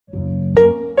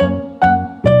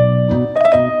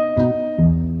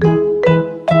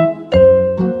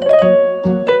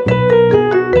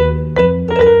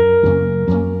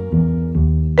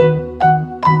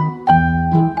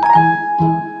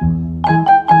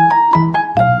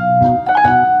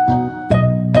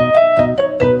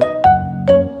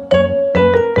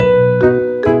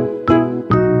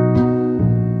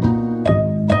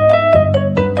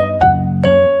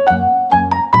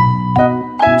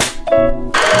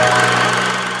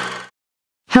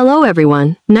Hello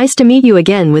everyone, nice to meet you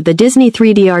again with the Disney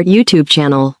 3D Art YouTube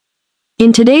channel.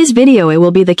 In today's video it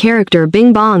will be the character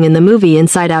Bing Bong in the movie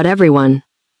Inside Out Everyone.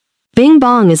 Bing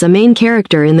Bong is a main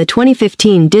character in the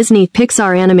 2015 Disney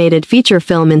Pixar animated feature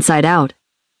film Inside Out.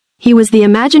 He was the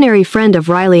imaginary friend of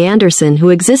Riley Anderson who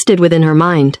existed within her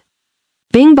mind.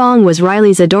 Bing Bong was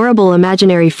Riley's adorable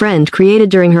imaginary friend created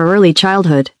during her early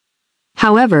childhood.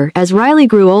 However, as Riley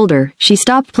grew older, she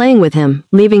stopped playing with him,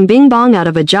 leaving Bing Bong out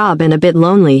of a job and a bit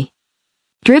lonely.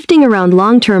 Drifting around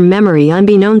long-term memory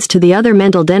unbeknownst to the other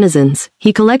mental denizens,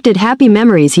 he collected happy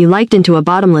memories he liked into a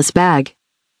bottomless bag.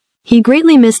 He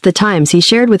greatly missed the times he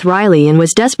shared with Riley and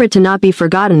was desperate to not be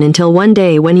forgotten until one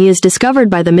day when he is discovered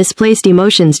by the misplaced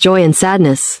emotions Joy and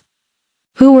Sadness,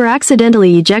 who were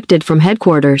accidentally ejected from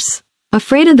headquarters.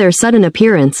 Afraid of their sudden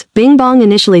appearance, Bing Bong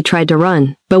initially tried to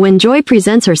run, but when Joy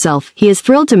presents herself, he is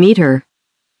thrilled to meet her.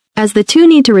 As the two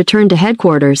need to return to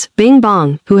headquarters, Bing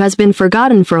Bong, who has been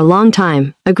forgotten for a long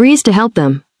time, agrees to help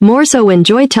them, more so when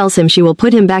Joy tells him she will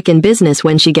put him back in business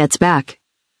when she gets back.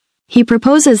 He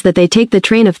proposes that they take the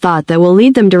train of thought that will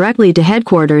lead them directly to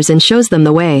headquarters and shows them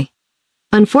the way.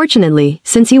 Unfortunately,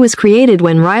 since he was created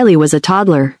when Riley was a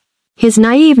toddler, his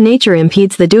naive nature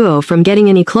impedes the duo from getting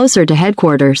any closer to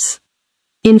headquarters.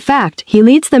 In fact, he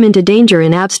leads them into danger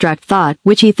in abstract thought,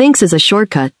 which he thinks is a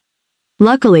shortcut.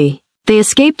 Luckily, they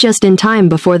escape just in time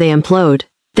before they implode.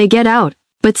 They get out,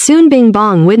 but soon Bing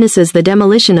Bong witnesses the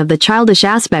demolition of the childish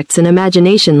aspects in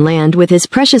Imagination Land with his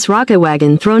precious rocket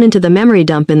wagon thrown into the memory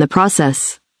dump in the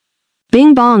process.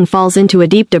 Bing Bong falls into a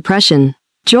deep depression.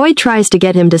 Joy tries to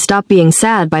get him to stop being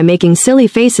sad by making silly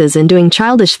faces and doing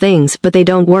childish things, but they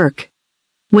don't work.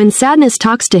 When Sadness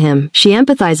talks to him, she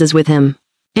empathizes with him.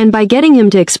 And by getting him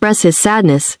to express his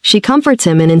sadness, she comforts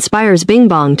him and inspires Bing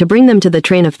Bong to bring them to the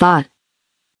train of thought.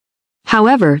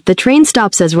 However, the train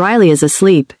stops as Riley is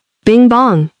asleep. Bing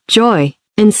Bong, Joy,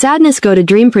 and Sadness go to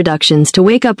Dream Productions to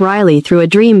wake up Riley through a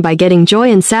dream by getting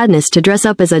Joy and Sadness to dress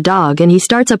up as a dog, and he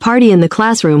starts a party in the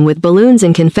classroom with balloons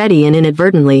and confetti and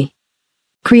inadvertently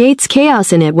creates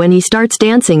chaos in it when he starts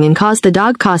dancing and causes the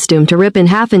dog costume to rip in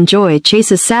half, and Joy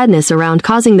chases Sadness around,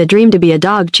 causing the dream to be a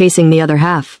dog chasing the other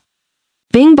half.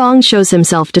 Bing Bong shows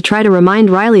himself to try to remind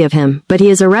Riley of him, but he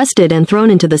is arrested and thrown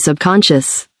into the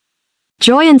subconscious.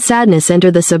 Joy and Sadness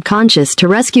enter the subconscious to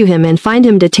rescue him and find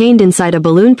him detained inside a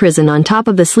balloon prison on top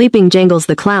of the sleeping Jangles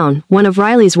the Clown, one of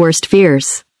Riley's worst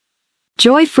fears.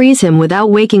 Joy frees him without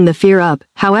waking the fear up,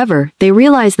 however, they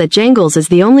realize that Jangles is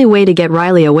the only way to get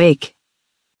Riley awake.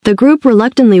 The group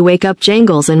reluctantly wake up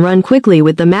Jangles and run quickly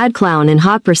with the Mad Clown in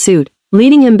hot pursuit,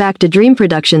 leading him back to Dream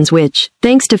Productions, which,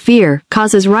 thanks to fear,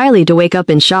 causes Riley to wake up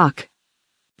in shock.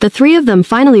 The three of them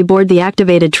finally board the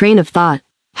activated train of thought.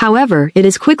 However, it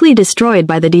is quickly destroyed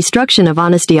by the destruction of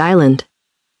Honesty Island.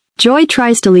 Joy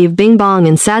tries to leave Bing Bong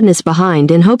and Sadness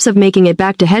behind in hopes of making it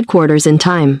back to headquarters in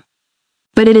time.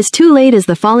 But it is too late as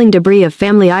the falling debris of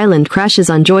Family Island crashes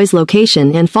on Joy's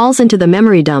location and falls into the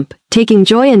memory dump, taking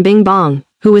Joy and Bing Bong,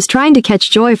 who was trying to catch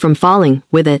Joy from falling,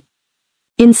 with it.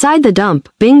 Inside the dump,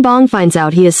 Bing Bong finds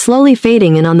out he is slowly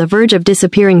fading and on the verge of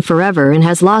disappearing forever and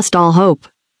has lost all hope.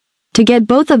 To get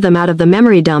both of them out of the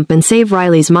memory dump and save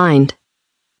Riley's mind,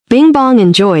 Bing Bong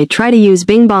and Joy try to use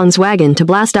Bing Bong's wagon to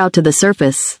blast out to the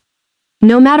surface.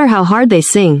 No matter how hard they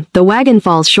sing, the wagon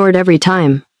falls short every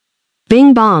time.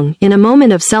 Bing Bong, in a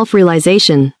moment of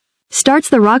self-realization, starts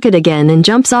the rocket again and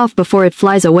jumps off before it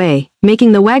flies away,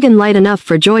 making the wagon light enough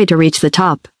for Joy to reach the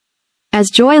top. As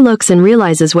Joy looks and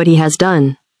realizes what he has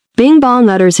done, Bing Bong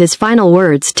utters his final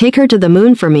words, "Take her to the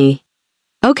moon for me."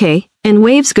 Okay, and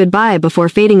waves goodbye before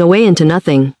fading away into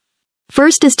nothing.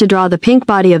 First is to draw the pink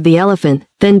body of the elephant,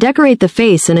 then decorate the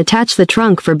face and attach the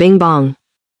trunk for Bing Bong.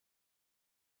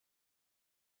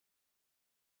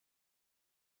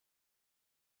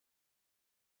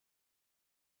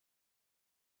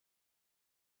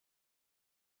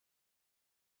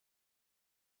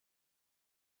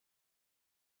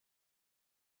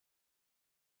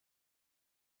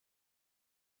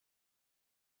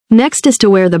 Next is to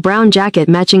wear the brown jacket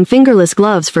matching fingerless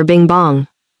gloves for Bing Bong.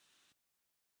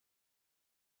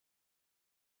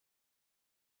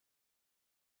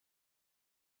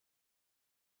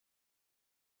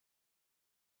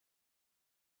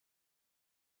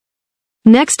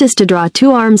 Next is to draw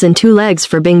 2 arms and 2 legs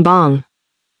for Bing Bong.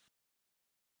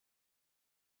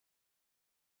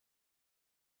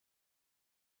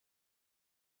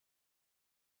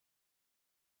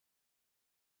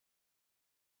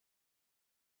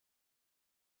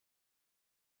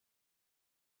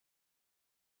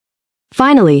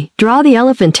 Finally, draw the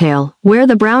elephant tail, wear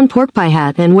the brown pork pie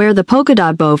hat and wear the polka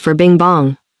dot bow for Bing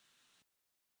Bong.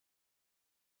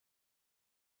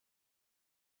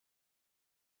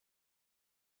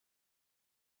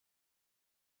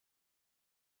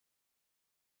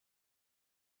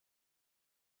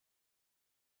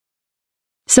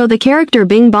 So the character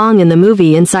Bing Bong in the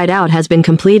movie Inside Out has been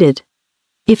completed.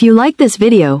 If you like this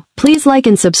video, please like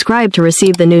and subscribe to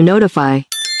receive the new notify.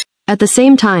 At the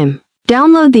same time,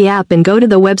 download the app and go to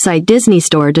the website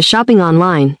Disneystore to shopping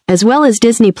online, as well as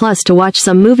Disney Plus to watch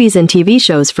some movies and TV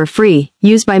shows for free,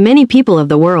 used by many people of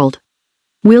the world.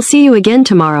 We'll see you again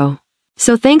tomorrow.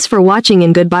 So thanks for watching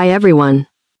and goodbye everyone.